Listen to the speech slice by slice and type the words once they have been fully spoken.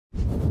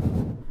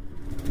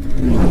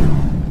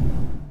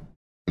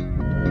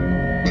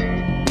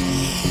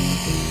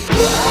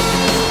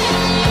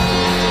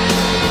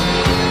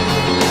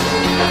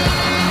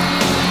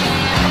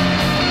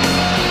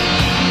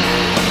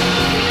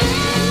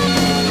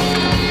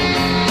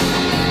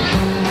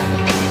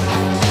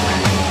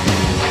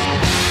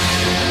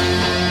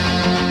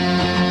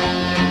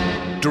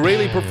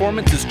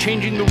Performance is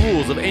changing the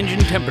rules of engine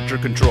temperature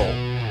control.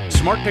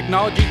 Smart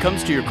technology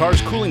comes to your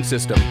car's cooling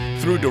system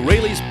through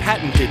Derale's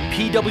patented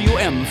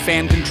PWM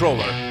Fan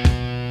Controller.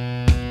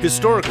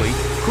 Historically,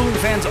 cooling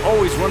fans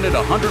always run at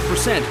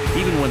 100%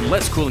 even when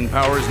less cooling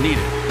power is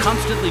needed,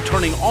 constantly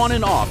turning on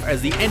and off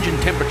as the engine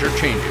temperature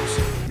changes.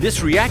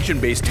 This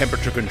reaction-based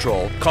temperature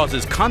control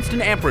causes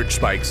constant amperage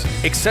spikes,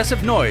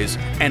 excessive noise,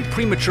 and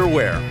premature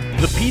wear.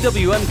 The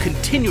PWM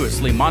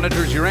continuously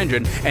monitors your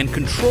engine and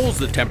controls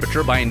the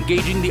temperature by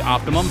engaging the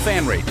optimum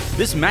fan rate.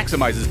 This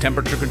maximizes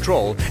temperature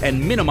control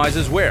and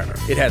minimizes wear.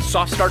 It has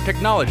soft start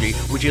technology,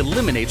 which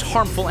eliminates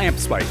harmful amp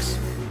spikes.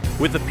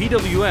 With the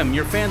PWM,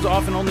 your fans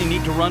often only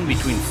need to run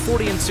between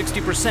 40 and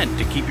 60%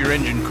 to keep your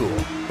engine cool.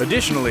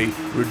 Additionally,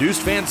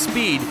 reduced fan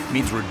speed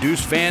means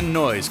reduced fan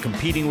noise,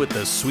 competing with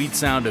the sweet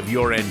sound of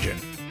your engine.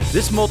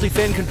 This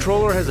multi-fan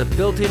controller has a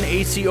built-in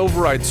AC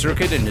override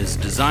circuit and is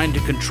designed to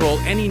control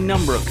any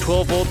number of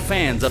 12-volt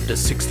fans up to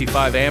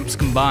 65 amps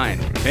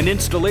combined. And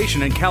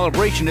installation and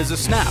calibration is a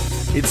snap.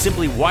 It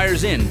simply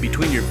wires in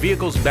between your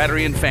vehicle's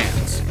battery and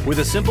fans. With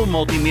a simple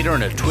multimeter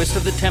and a twist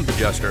of the temp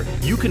adjuster,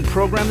 you can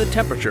program the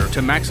temperature to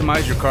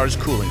maximize your car's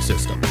cooling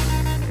system.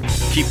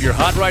 Keep your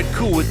hot ride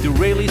cool with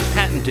Derale's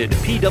patented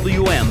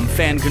PWM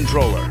Fan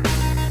Controller.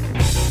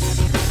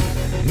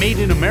 Made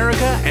in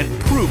America and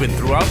proven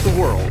throughout the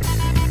world.